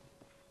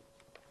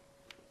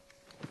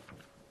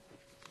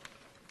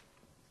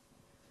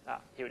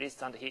 Here it is,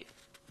 it's under here.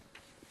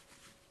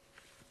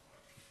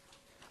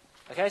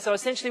 Okay, so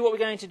essentially what we're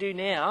going to do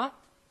now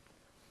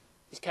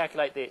is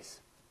calculate this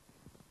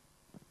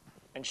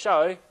and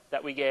show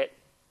that we get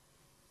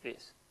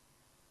this.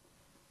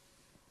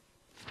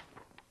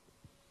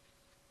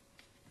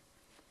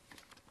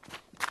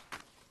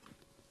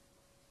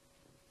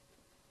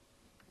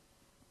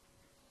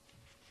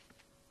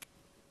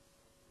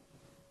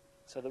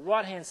 So the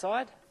right-hand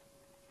side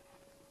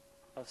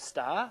of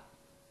star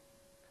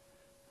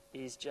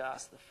is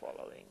just the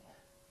following.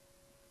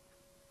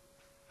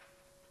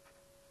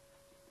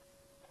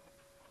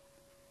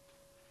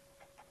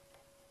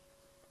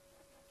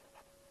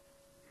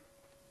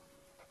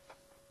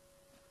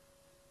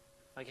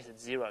 I guess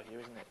it's 0 here,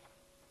 isn't it?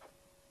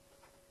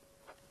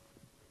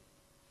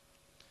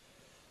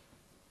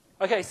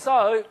 Okay,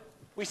 so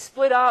we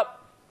split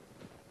up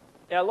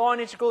our line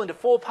integral into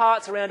 4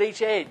 parts around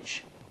each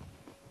edge.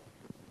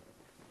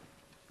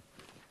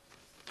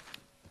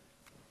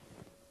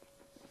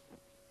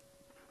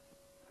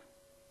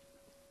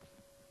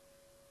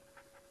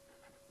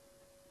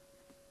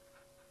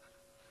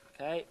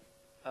 Okay,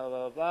 blah,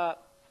 blah, blah,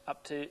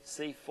 up to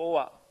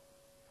C4.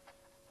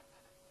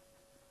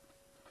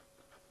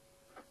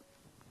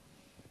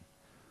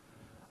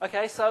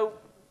 Okay, so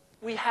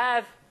we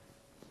have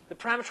the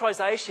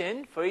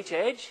parameterization for each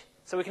edge,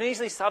 so we can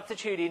easily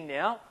substitute in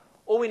now.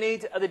 All we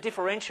need are the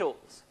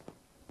differentials.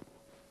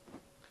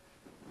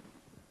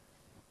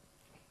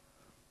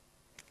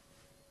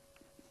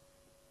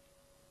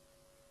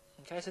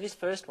 Okay, so this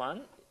first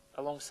one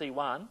along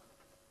C1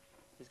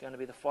 is going to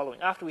be the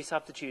following, after we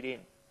substitute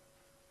in.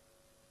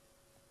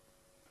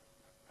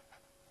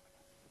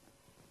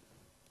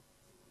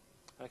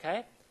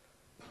 Okay?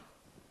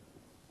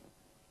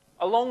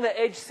 Along the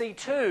edge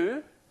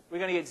C2, we're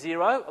going to get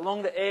 0.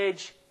 Along the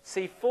edge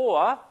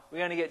C4, we're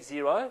going to get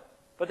 0.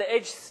 But the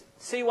edge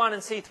C1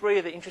 and C3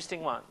 are the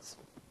interesting ones.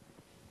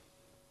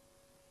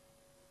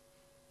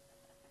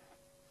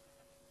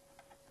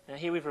 Now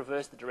here we've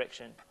reversed the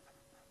direction.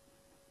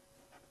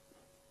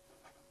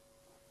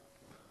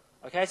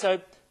 Okay,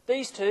 so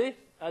these two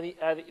are the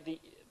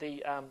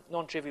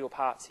non-trivial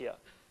parts here.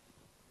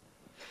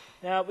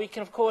 Now, we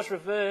can, of course,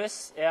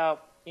 reverse our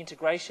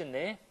integration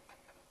there.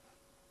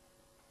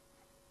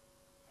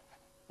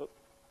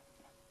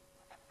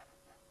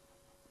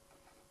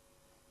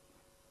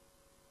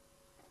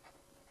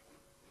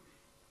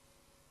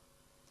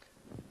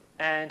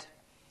 And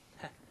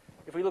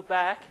if we look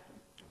back,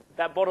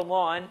 that bottom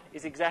line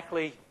is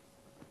exactly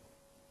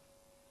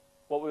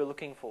what we were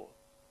looking for.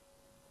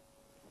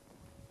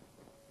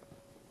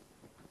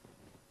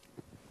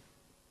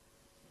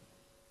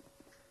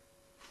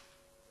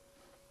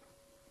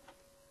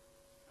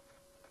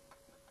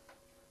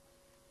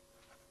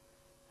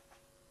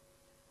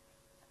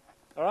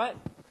 All right?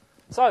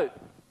 So,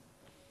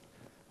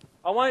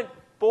 I won't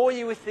bore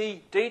you with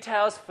the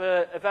details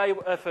for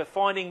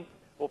finding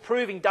or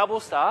proving double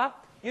star.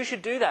 You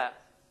should do that.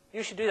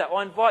 You should do that.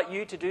 I invite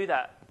you to do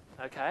that.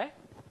 Okay?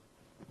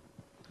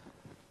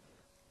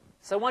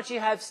 So once you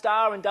have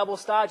star and double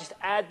star, just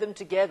add them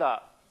together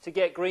to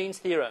get Green's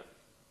theorem.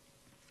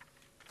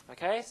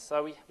 Okay?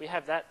 So we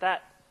have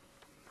that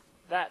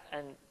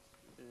and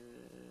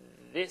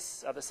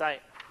this are the same.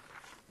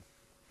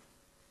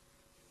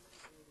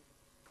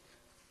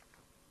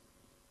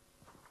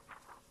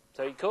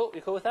 So you cool?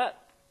 You cool with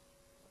that?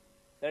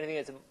 The only thing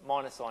is a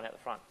minus sign out the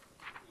front.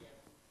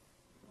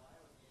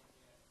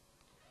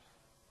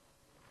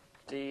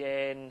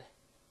 dn.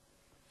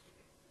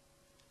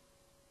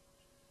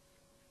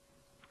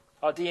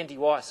 Oh, dn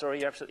dy. Sorry,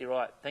 you're absolutely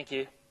right. Thank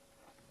you.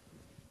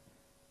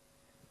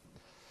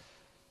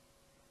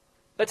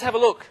 Let's have a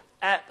look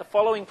at the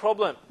following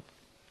problem.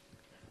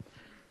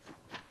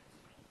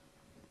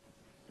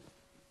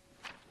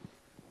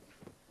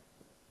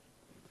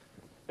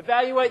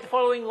 Evaluate the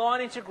following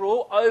line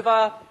integral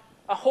over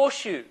a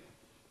horseshoe.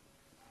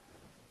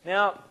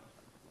 Now,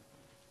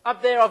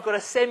 up there I've got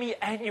a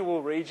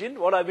semi-annual region.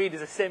 What I mean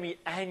is a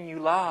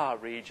semi-annular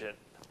region.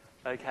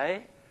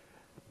 Okay?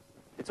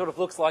 It sort of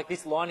looks like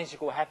this line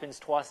integral happens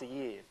twice a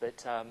year,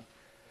 but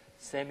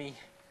semi-annular.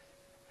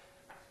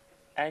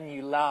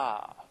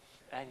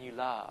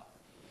 Annular.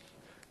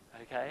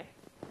 Okay?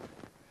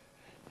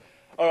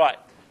 All right.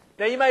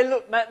 Now you may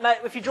look,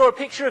 if you draw a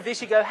picture of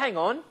this, you go, hang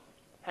on.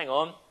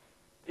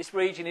 This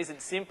region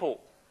isn't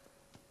simple.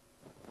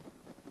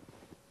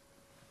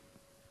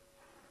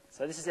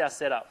 So this is our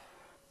setup.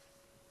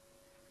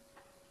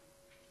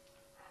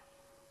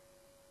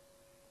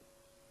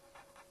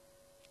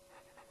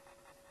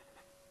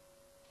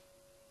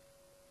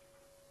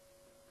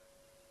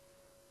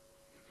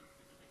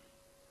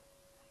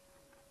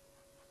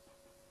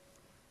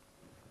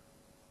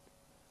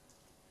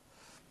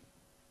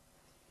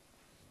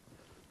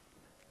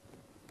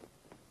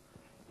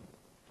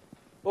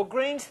 Well,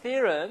 Green's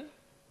theorem,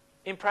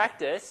 in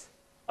practice,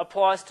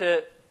 applies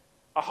to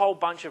a whole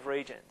bunch of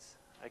regions.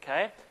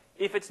 Okay?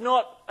 If it's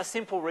not a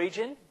simple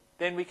region,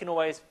 then we can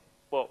always,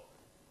 well,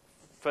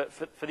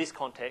 for this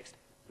context,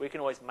 we can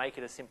always make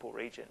it a simple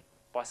region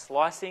by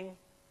slicing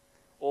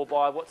or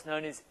by what's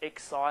known as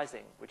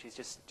excising, which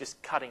is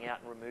just cutting out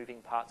and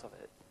removing parts of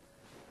it.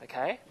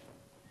 Okay?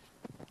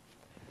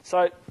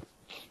 So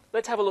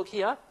let's have a look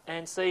here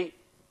and see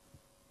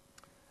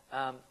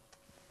how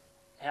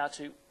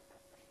to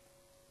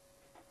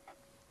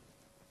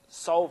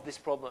solve this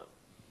problem.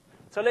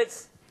 So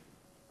let's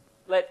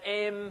let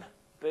m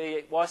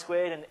be y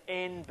squared and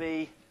n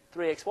be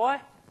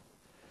 3xy.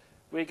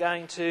 We're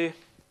going to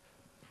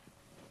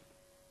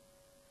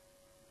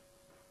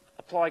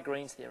apply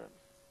Green's theorem.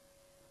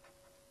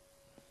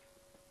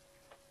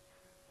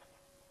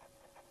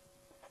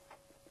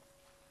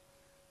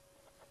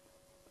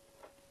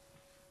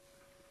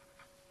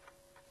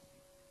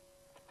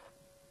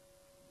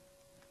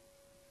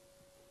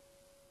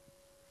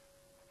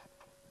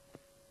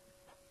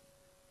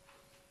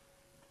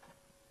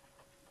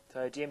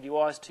 So dm dy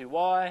is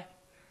 2y.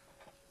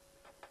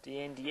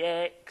 dn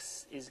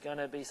dx is going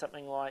to be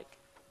something like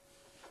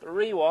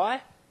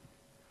 3y.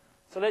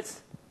 So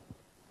let's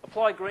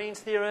apply Green's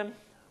theorem.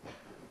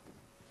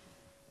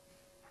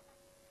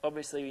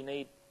 Obviously, we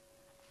need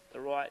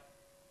the right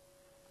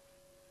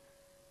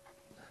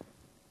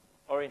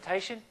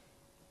orientation.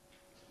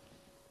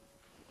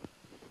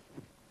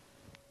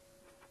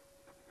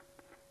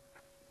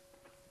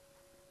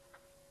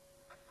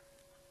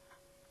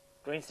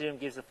 Green's theorem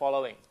gives the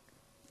following.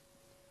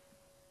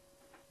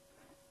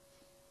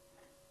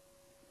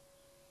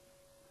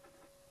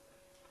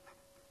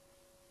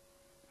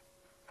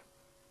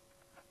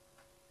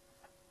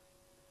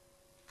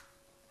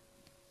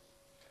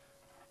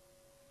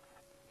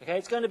 Okay,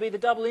 it's going to be the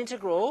double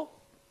integral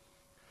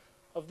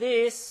of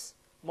this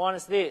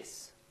minus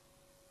this.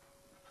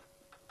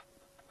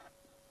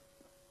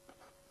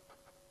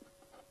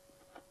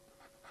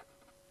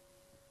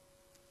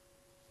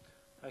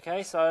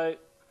 Okay, so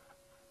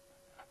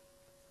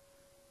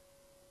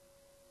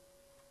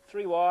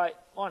 3y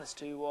minus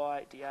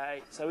 2y dA.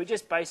 So we're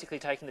just basically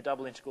taking the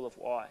double integral of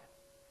y.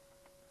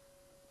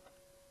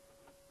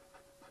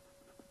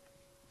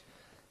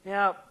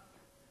 Now,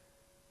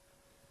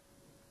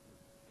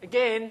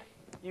 again,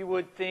 you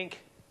would think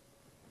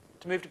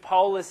to move to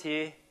polars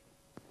here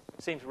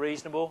seems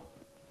reasonable.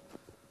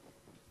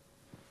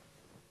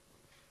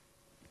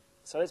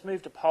 So let's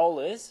move to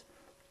polars.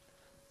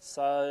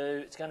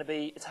 So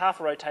it's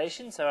half a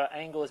rotation, so our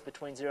angle is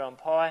between 0 and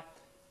pi,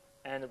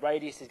 and the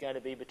radius is going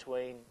to be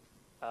between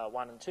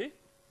 1 and 2.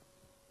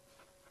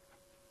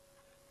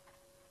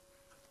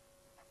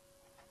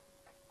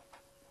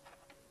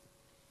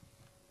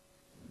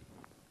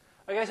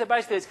 Okay, so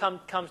basically it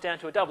comes down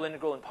to a double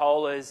integral in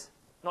polars.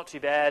 Not too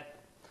bad.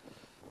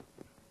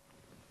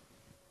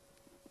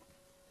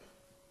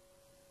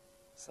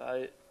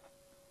 So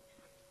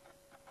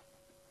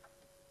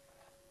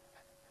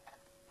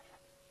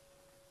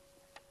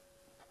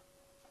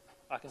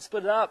I can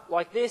split it up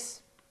like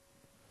this.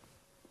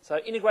 So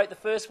integrate the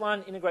first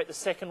one, integrate the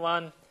second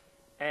one,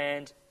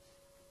 and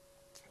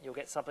you'll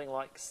get something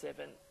like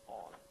 7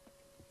 on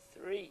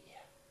 3.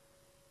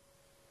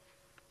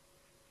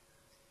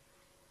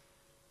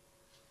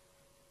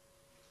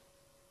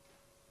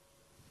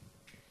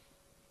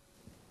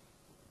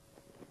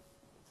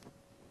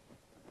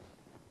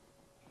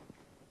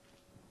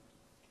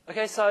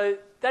 Okay, so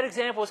that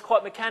example is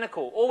quite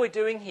mechanical. All we're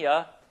doing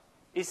here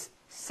is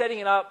setting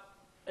it up,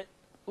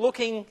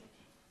 looking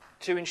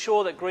to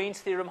ensure that Green's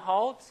theorem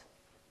holds,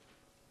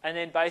 and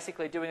then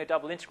basically doing a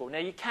double integral. Now,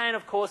 you can,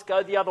 of course,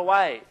 go the other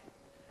way.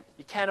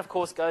 You can, of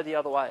course, go the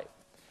other way.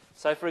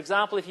 So, for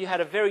example, if you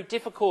had a very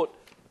difficult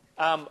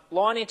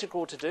line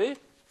integral to do,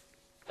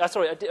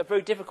 a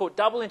very difficult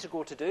double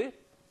integral to do,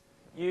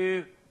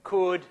 you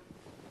could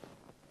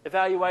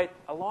evaluate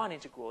a line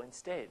integral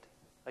instead.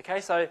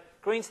 Okay, so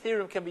Green's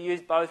theorem can be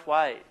used both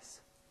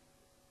ways.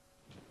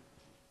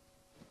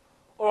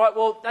 All right,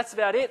 well, that's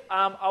about it.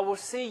 I will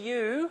see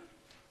you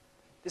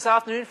this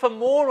afternoon for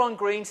more on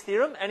Green's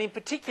theorem, and in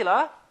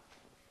particular,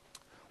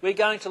 we're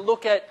going to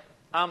look at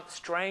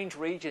strange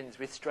regions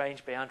with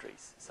strange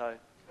boundaries. So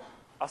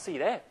I'll see you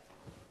there.